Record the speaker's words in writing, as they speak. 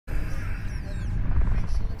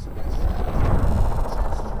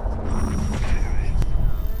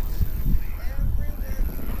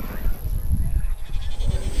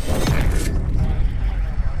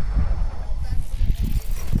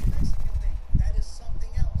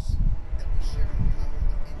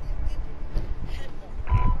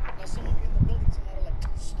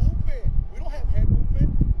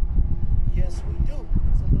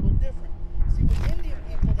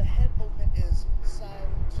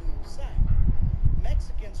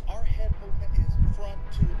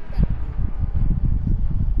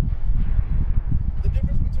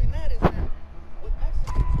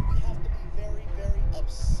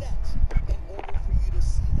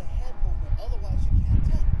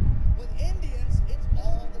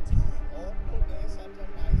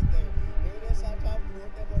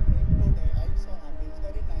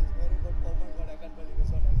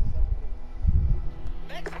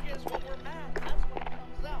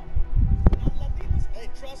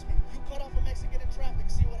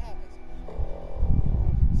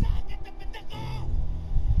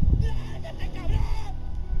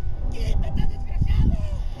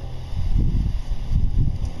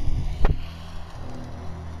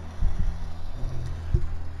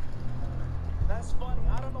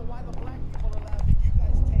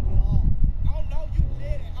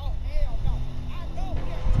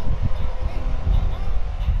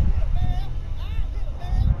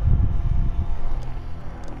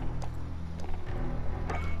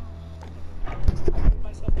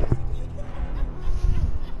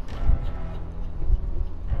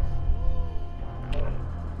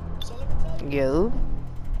Yo,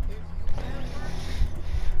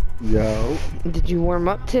 Yo, did you warm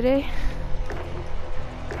up today?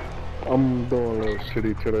 I'm doing a little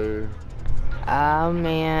shitty today. Oh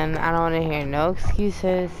man, I don't want to hear no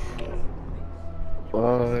excuses.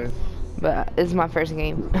 Bye. But it's my first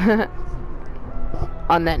game.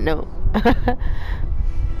 On that note.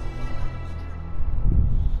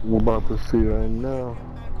 We're about to see right now.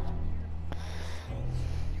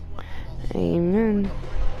 Amen.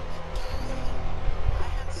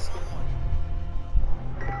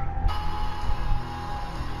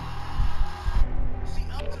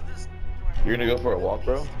 You're gonna go for a walk,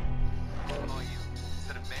 bro?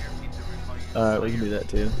 Alright, we can do that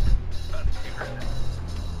too.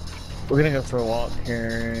 We're gonna go for a walk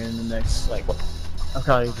here in the next, like, I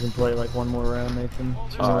thought you can play like one more round, Nathan.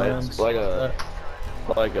 Two more rounds. It's like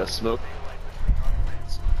a smoke.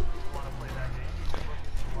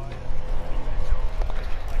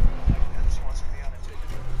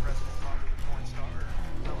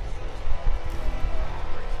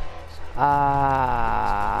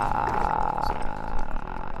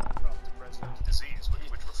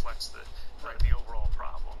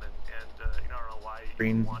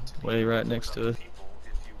 Green way right next to it.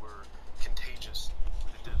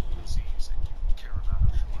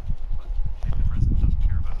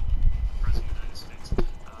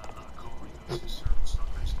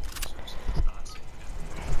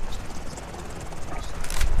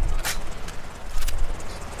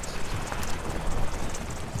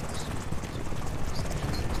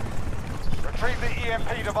 Retrieve the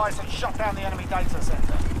EMP device and shut down the enemy data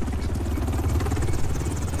center.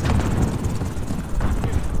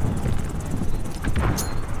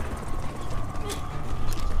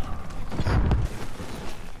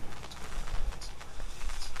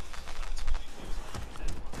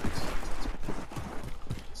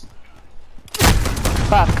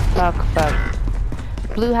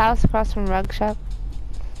 Fuck. Blue house across from Rug Shop.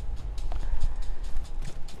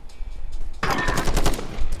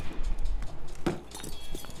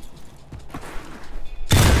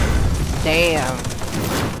 Damn.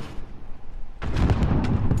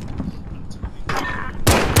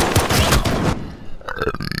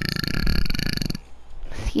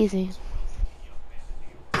 Excuse me.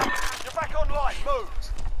 You're back online, move!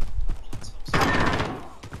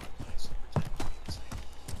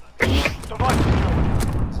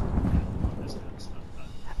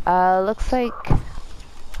 Looks like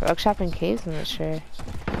Rug Shop and Caves, I'm not sure.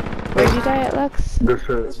 Where'd you die at, Lux? I'm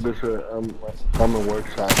in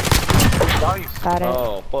workshop. Got it.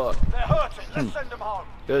 Oh, fuck. They're hurting, let's send them home.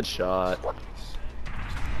 Good shot.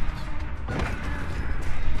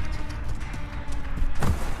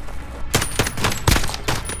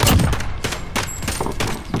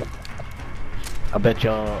 I bet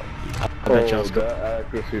y'all. That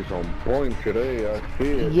accuracy's on point today. I see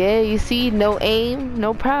it. Yeah, you see, no aim,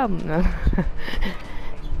 no problem.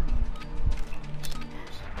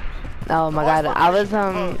 Oh my god, I was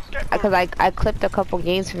cause I clipped a couple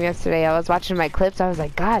games from yesterday. I was watching my clips. I was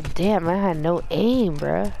like, god damn, I had no aim,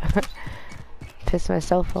 bruh. Pissed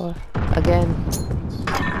myself off again.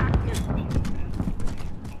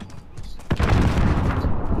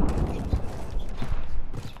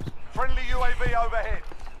 Friendly UAV overhead.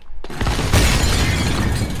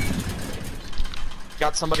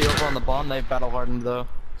 Got somebody over on the bomb. They've battle hardened though.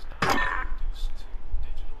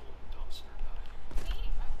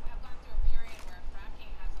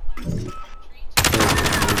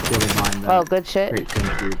 Oh, good shit.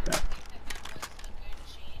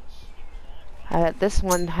 I got this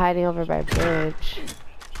one hiding over by bridge.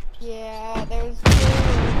 Yeah, there's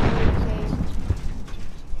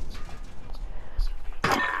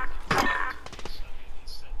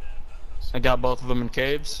I got both of them in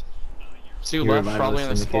caves. Two left, probably in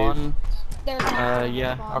the spawn.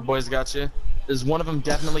 Yeah, our boys got you. There's one of them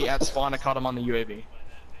definitely at spawn. I caught him on the UAV.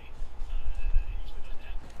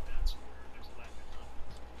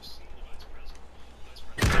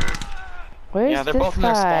 Where's Yeah, they're this both in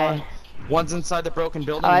their guy? spawn. One's inside the broken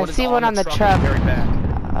building. Oh, I one is see one on the in truck. Very back.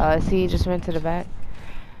 I see he just went to the back.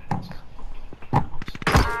 Oh,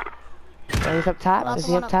 he's up top? Is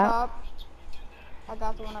he up top? I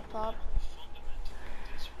got the one up top.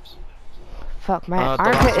 Fuck, my The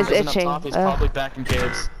armpit last is one isn't up itching. top, he's probably back in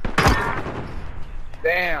caves.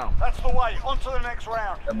 Damn. That's the way, on to the next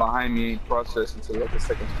round. They're behind me, process until like a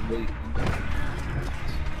second to wait.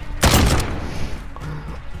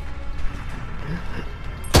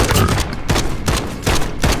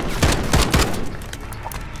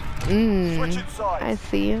 Switch inside. I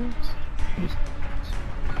see you.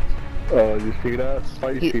 You see that?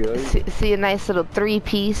 Spicy, You right? see a nice little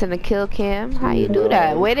 3-piece in the kill cam? How you do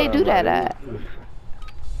that? Where they do that at?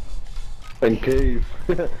 In cave.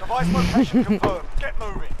 Device location confirmed. Get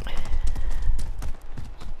moving.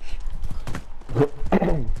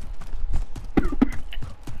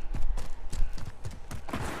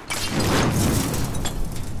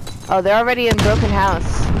 Oh, they're already in broken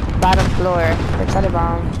house. Bottom floor. They're trying to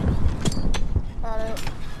bomb. Got it.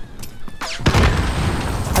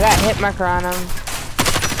 I got hit marker on them.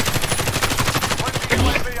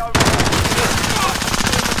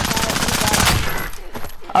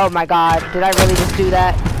 Oh my god, did I really just do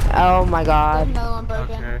that? Oh my There's god. another one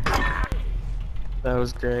broken. Okay. That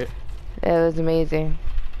was great. It was amazing.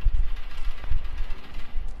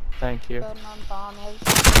 Thank you. Building on bomb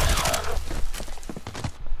is.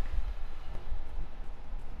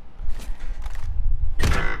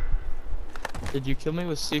 Did you kill me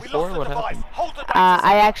with We C4? lost the What device. happened? Hold the data I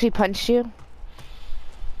center. actually punched you.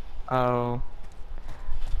 Oh.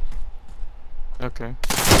 Okay.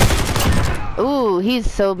 Ooh, he's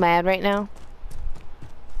so mad right now.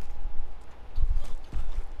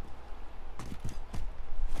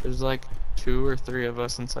 There's like 2 or 3 of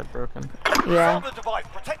us inside broken. Yeah. Stop the device.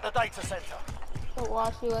 Protect the data center. The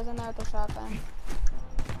Washi wasn't there with the shotgun.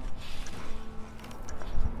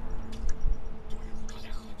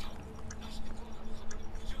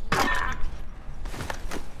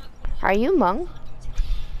 Are you Mung?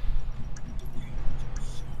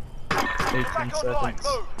 18 Back online. seconds.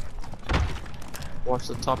 Move. Watch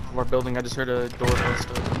the top of our building. I just heard a door burst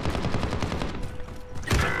open.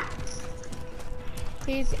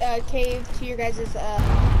 Please, cave to your guys'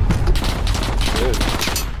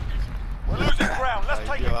 We're losing ground. Let's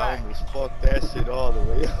take it I back. almost fucked that shit all the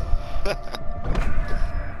way up.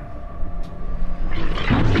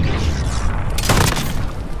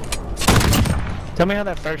 Tell me how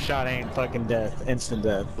that first shot ain't fucking death, instant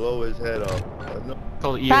death. Blow his head off. No.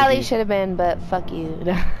 Called EAD. Probably should have been, but fuck you.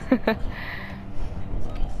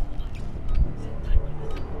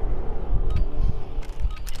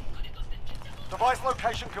 Device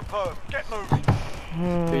location confirmed. Get moving.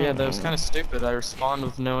 But yeah, that was kind of stupid. I respawned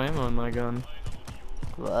with no ammo in my gun.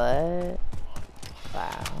 What?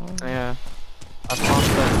 Wow. Yeah. I spawned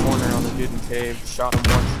to that corner on the dude in cave, shot him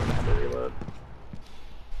once, and had to reload.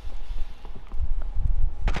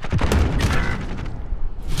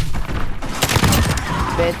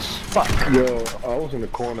 Bitch. Fuck. Yo, I was in the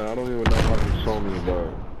corner. I don't even know how you saw me,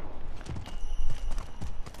 but.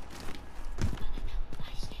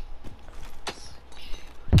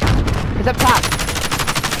 It's up top.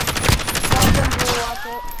 watch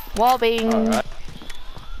it. Wall bang. Alright.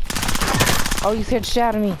 Oh, you scared the shit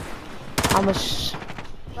out of me. Almost.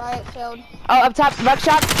 Riot shield. Oh, up top.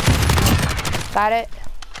 Buckshot. Got it.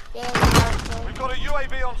 Yeah, there's a riot shield. We've got a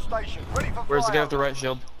UAV on station. Ready for Where's the guy flyover. with the right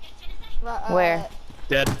shield? Where?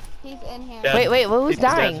 Dead. He's in here. Dead. Wait, who's He's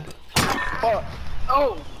dead. dying?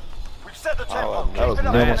 We've set the tempo. Oh, that was Keep it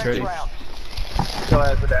up for nice. next Ready. round. Kill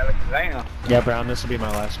ass with Alex. Damn. Yeah, Brown, this will be my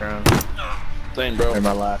last round. Same, bro. Or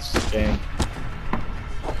my last game.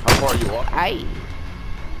 How far are you walking? Aye.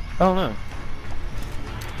 Oh no.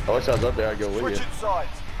 I wish I was up there. I'd go with you. Switching sides.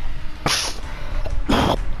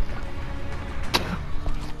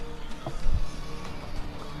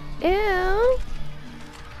 Ew.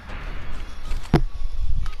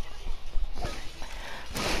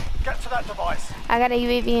 Get to that device. I got a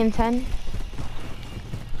UAV in 10.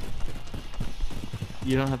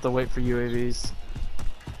 You don't have to wait for UAVs.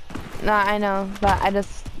 No, I know, but I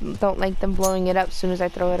just don't like them blowing it up as soon as I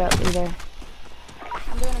throw it up either.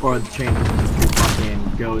 I'm doing a Or the chain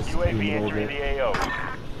fucking goes in the UAV middle of entering it. the AO.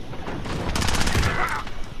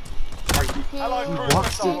 Allied Cave, cruise Walked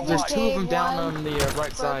missile to, there's online. 2 of them down One on the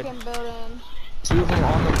right side. broken building. 2 of them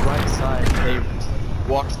on the right side. They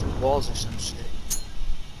walked through walls or some shit.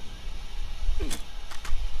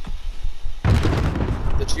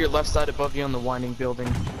 They're to your left side above you on the winding building.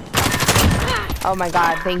 Oh my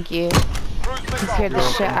god, thank you. Cruise You missile scared the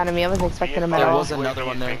launched. shit out of me. I wasn't expecting them at There all. was another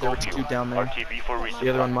one there. There were 2 down there. RTV for The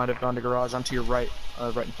other one might have gone to garage. I'm to your right, right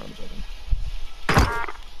in front of the building.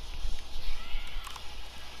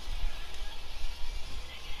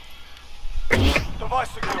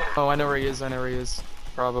 Device secure. Oh, I know where he is. I know where he is.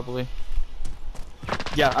 Probably.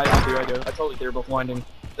 Yeah, I do. I told you they were both winding.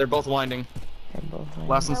 They're both winding.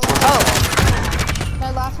 Last one's towards Oh!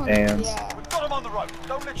 No, last one. Damn. Yeah. We've got him on the road.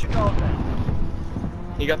 Don't let your guard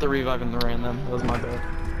down. He got the revive and the ran them. That was my bad.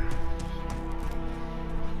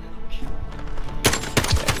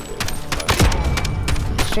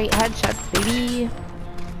 Straight headshots, baby.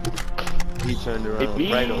 He turned around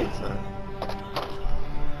Hey, right on time.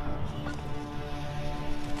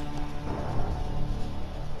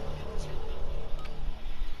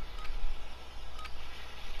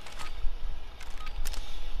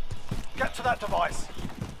 to that device.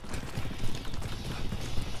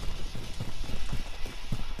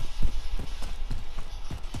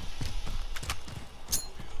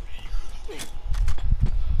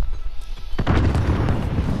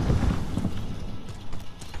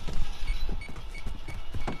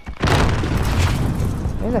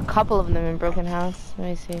 There's a couple of them in Broken House. Let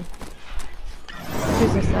me see.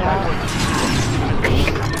 Who's this out?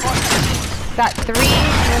 Got 3 in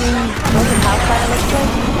Broken House side of this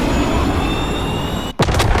place.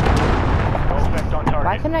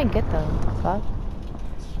 Why couldn't I get them? Fuck.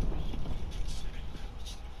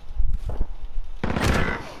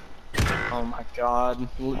 Oh my god.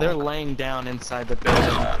 They're laying down inside the building.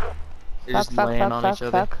 They're just laying on each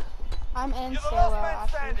other. I'm in You're the last man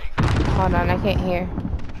stairwell. standing. Hold on, I can't hear.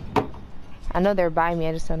 I know they're by me,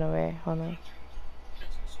 I just don't know where. Hold on.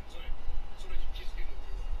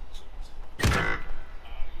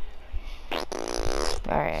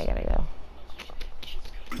 Alright, I gotta go.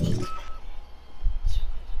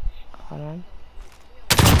 Hold on.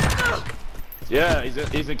 Yeah, he's in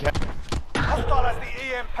Hostile has the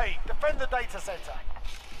EMP. Defend the data center.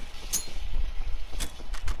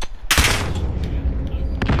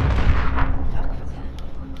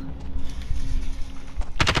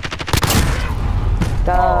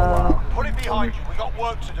 Put it behind you. We got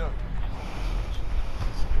work to do.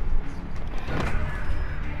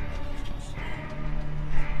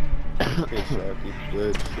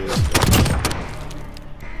 Good shit.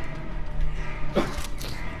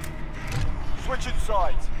 Switching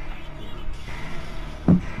sides.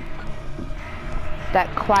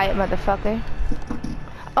 That quiet motherfucker.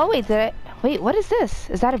 Oh wait, wait, what is this?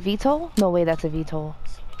 Is that a VTOL? No way, that's a VTOL.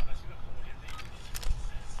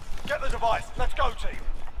 Get the device. Let's go, team.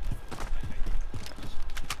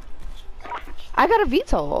 I got a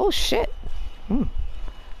VTOL. Oh shit.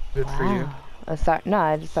 Good for you. No,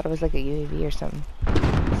 I just thought it was like a UAV or something.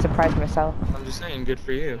 Surprised myself. I'm just saying, good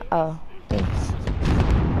for you. Oh, thanks.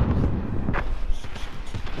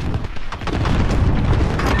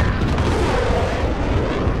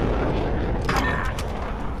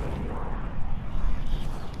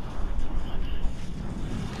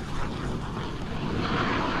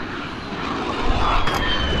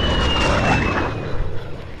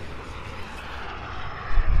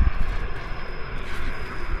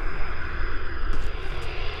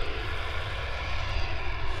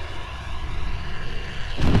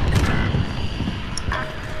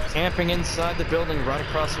 Camping inside the building right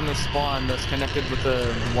across from the spawn that's connected with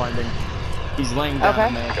the winding. He's laying down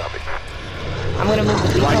in there. I'm gonna move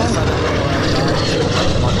the Right inside the building.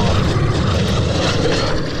 My body.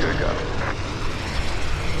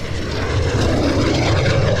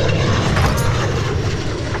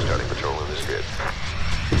 Starting patrol of this grid.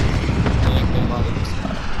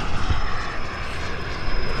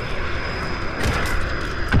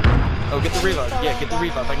 Oh, get the revive. Yeah, get the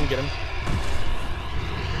revive. I can get him.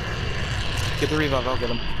 Get the revive, I'll get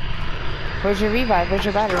him. Where's your revive? Where's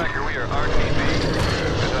your battery? Tracker, we are RTB.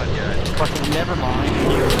 Good on yet. Fucking never mind.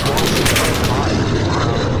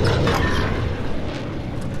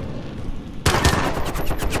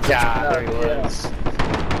 Yeah, there he was.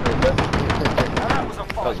 That was a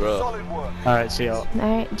fight. was rough. Solid work. Alright, see y'all.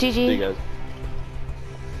 Alright, GG. See you guys.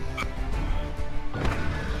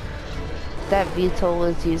 That VTOL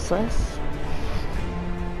was useless.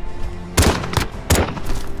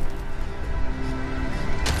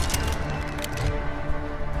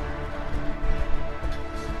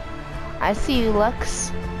 I see you,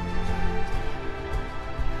 Lux.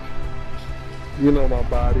 You know my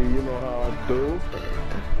body, you know how I do.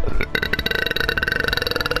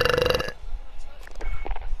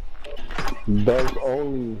 That's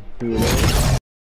only, you know.